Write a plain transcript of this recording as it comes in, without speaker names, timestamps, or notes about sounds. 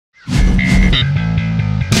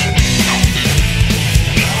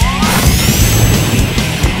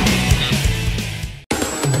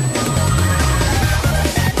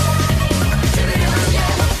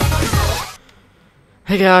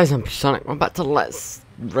Hey guys, I'm Sonic. I'm back to Let's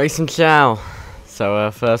Race some Chao.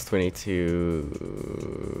 So first we need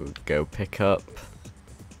to go pick up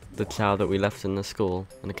the Chao that we left in the school,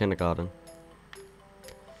 in the kindergarten.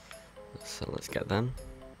 So let's get them.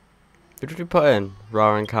 Who did we put in?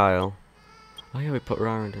 Ra and Kyle. Oh yeah, we put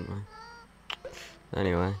Ra in, didn't we?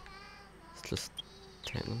 Anyway, let's just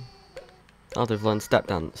take them. Oh, they've learned step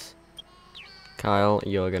dance. Kyle,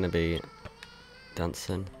 you're gonna be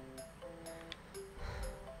dancing.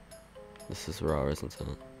 This is Ra, isn't it?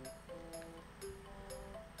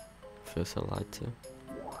 Feel so lied to.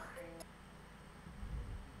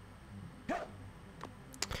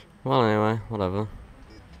 Well, anyway, whatever.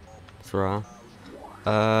 It's Ra.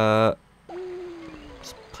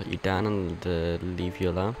 Just put you down and leave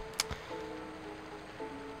you alone.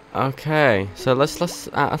 Okay, so let's.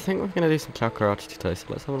 I think we're gonna do some Chao karate today. So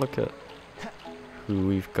let's have a look at who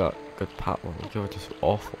we've got. Good pat. Well, you're just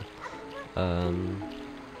awful.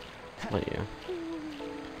 What are you?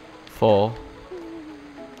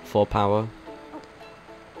 4 power.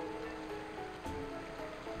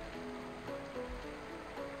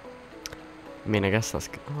 I mean, I guess that's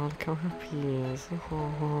good. Oh, look how happy he is.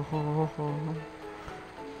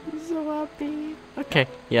 He's so happy. Okay,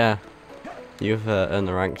 yeah. You've earned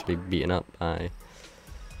the rank to be beaten up by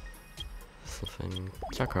something.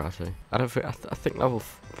 Chao karate. I don't think. I think level.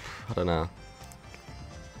 I don't know.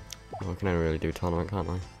 Well, we can only really do tournament, can't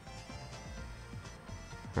we?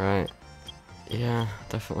 Right. Yeah,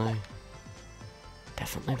 definitely.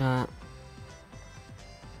 Definitely that.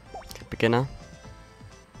 Okay, beginner.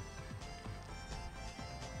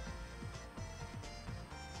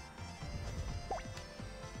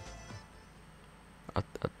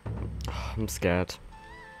 I'm scared.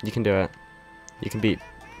 You can do it. You can beat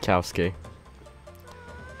Chowski.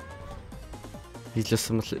 He's just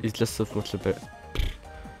as much a bit.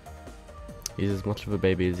 He's as much of a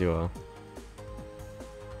baby as you are.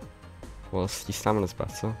 Well, your stamina's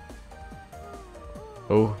better.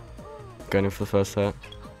 Oh, going in for the first hit.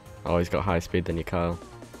 Oh, he's got higher speed than you, Kyle.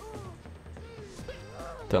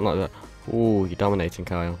 Don't like that. Ooh, you're dominating,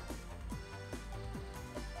 Kyle.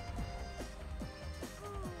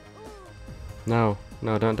 No,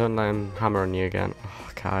 don't let him hammer on you again.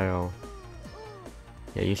 Oh, Kyle.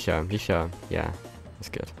 Yeah, you show him. Yeah, that's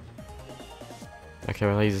good. Okay,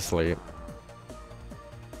 well, he's asleep.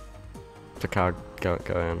 So Kyle, go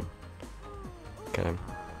in. Get him.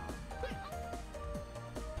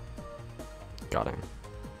 Got him.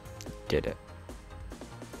 Did it.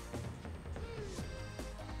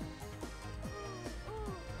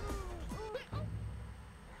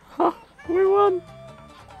 Huh, we won!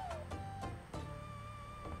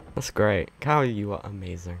 That's great. Kyle, you are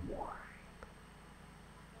amazing.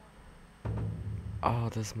 Oh,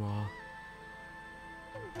 there's more.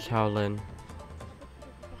 Shaolin.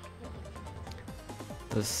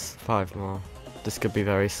 There's 5 more. This could be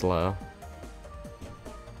very slow.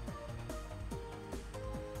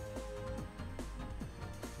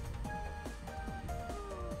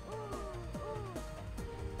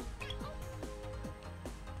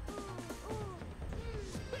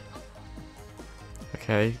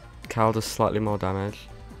 Okay, Cal does slightly more damage.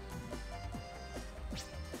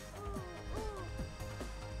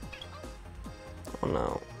 Oh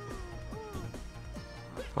no.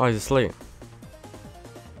 Oh, he's asleep.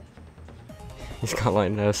 He's got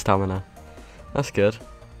like no stamina. That's good.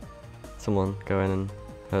 Someone go in and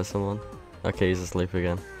hurt someone. Okay, he's asleep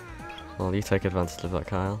again. Well, you take advantage of that,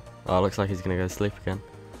 Kyle. Oh, it looks like he's gonna go to sleep again.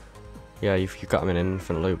 Yeah, you've got him in an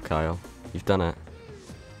infinite loop, Kyle. You've done it.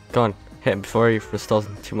 Go on, hit him before he restores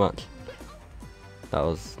too much. That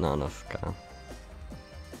was not enough, Kyle.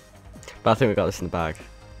 But I think we got this in the bag.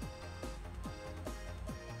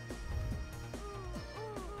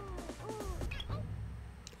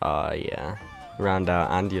 Yeah. Round out,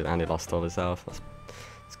 and he lost all his health.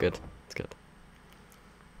 That's good. That's good.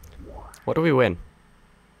 What do we win?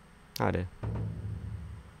 I do.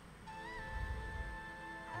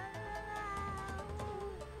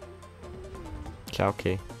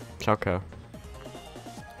 Chowki. Chowko.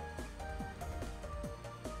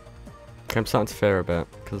 Okay, I'm starting to fear a bit,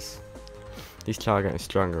 because these Chao are getting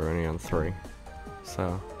stronger only on 3.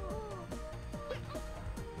 So.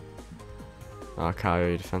 Oh, Kyle,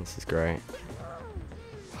 your defense is great.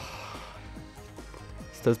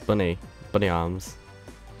 Those bunny arms.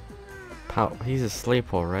 He's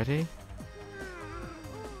asleep already?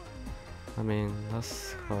 I mean,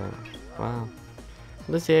 that's quite... Wow.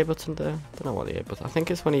 What does the A button do? I don't know what the A button... I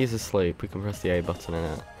think it's when he's asleep, we can press the A button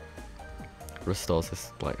and it restores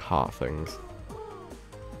his, like, heart things.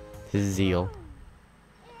 His zeal.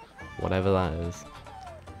 Whatever that is.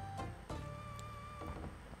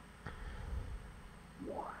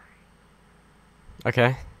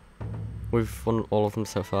 Okay. We've won all of them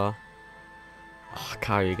so far. Oh,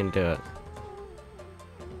 Kyle, you can do it.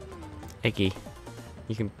 Eggy.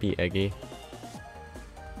 You can beat Eggy.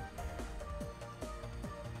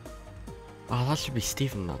 Oh, that should be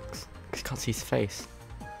Stephen Knox. Because you can't see his face.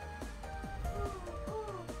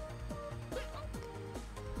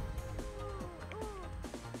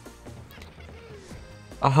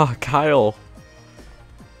 Ah, Kyle.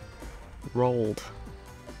 Rolled.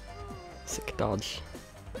 Sick dodge.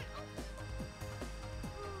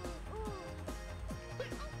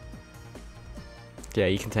 Yeah,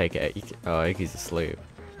 you can take it. Oh, Iggy's asleep.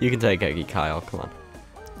 You can take Eggy, Kyle. Come on.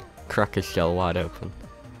 Crack his shell wide open.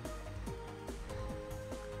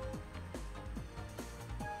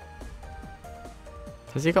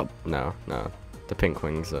 Has he got... No. The pink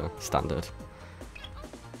wings are standard.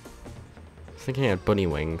 I was thinking he had bunny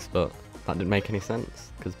wings, but that didn't make any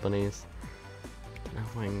sense, because bunnies don't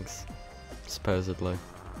have wings, supposedly.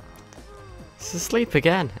 He's asleep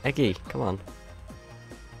again! Eggy, come on.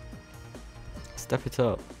 Step it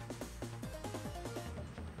up.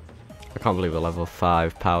 I can't believe a level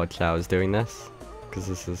 5 powered Chao is doing this, because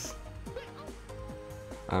this is...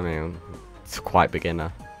 I mean, it's quite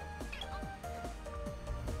beginner.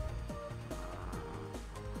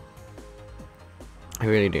 I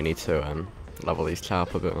really do need to level these Chao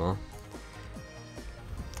up a bit more.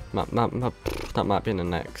 That might be in the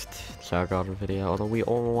next Chao Garden video, although we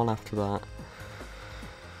all one after that.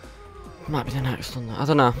 Might be the next one. I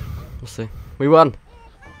don't know. We'll see. We won!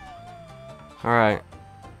 Alright.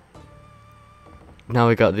 Now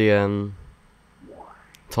we got the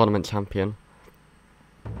tournament champion.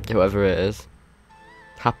 Whoever it is.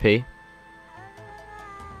 Happy.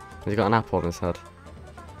 He's got an apple on his head.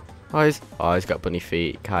 Oh, he's got bunny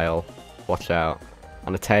feet. Kyle, watch out.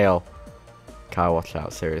 And a tail. Kyle, watch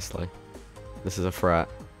out, seriously. This is a threat.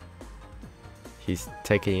 He's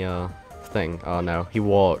taking your thing. Oh no, he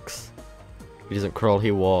walks. He doesn't crawl,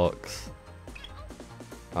 he walks.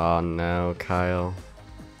 Oh no, Kyle.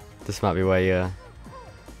 This might be where you're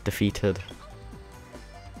defeated.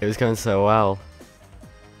 It was going so well.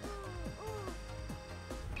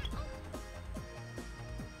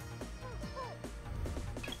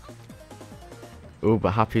 Ooh,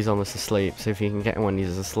 but Happy's almost asleep, so if you can get him when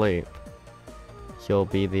he's asleep, he'll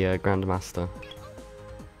be the Grandmaster.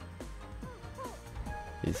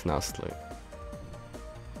 He's not asleep.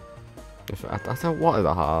 I don't... What are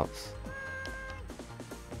the hearts?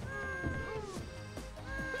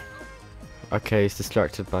 Okay, he's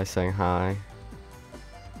distracted by saying hi.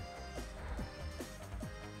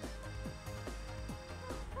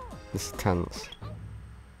 This is tense.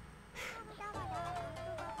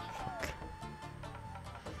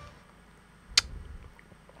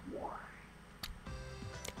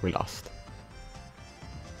 We lost.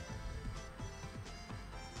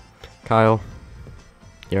 Kyle,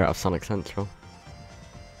 you're out of Sonic Central.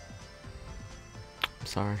 I'm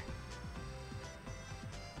sorry.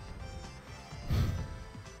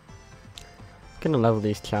 Gonna level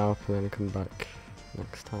these Chao up and then come back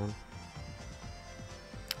next time.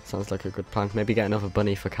 Sounds like a good plan. Maybe get another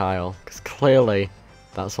bunny for Kyle, because clearly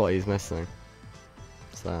that's what he's missing.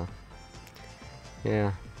 So,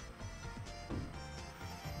 yeah.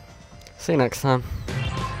 See you next time.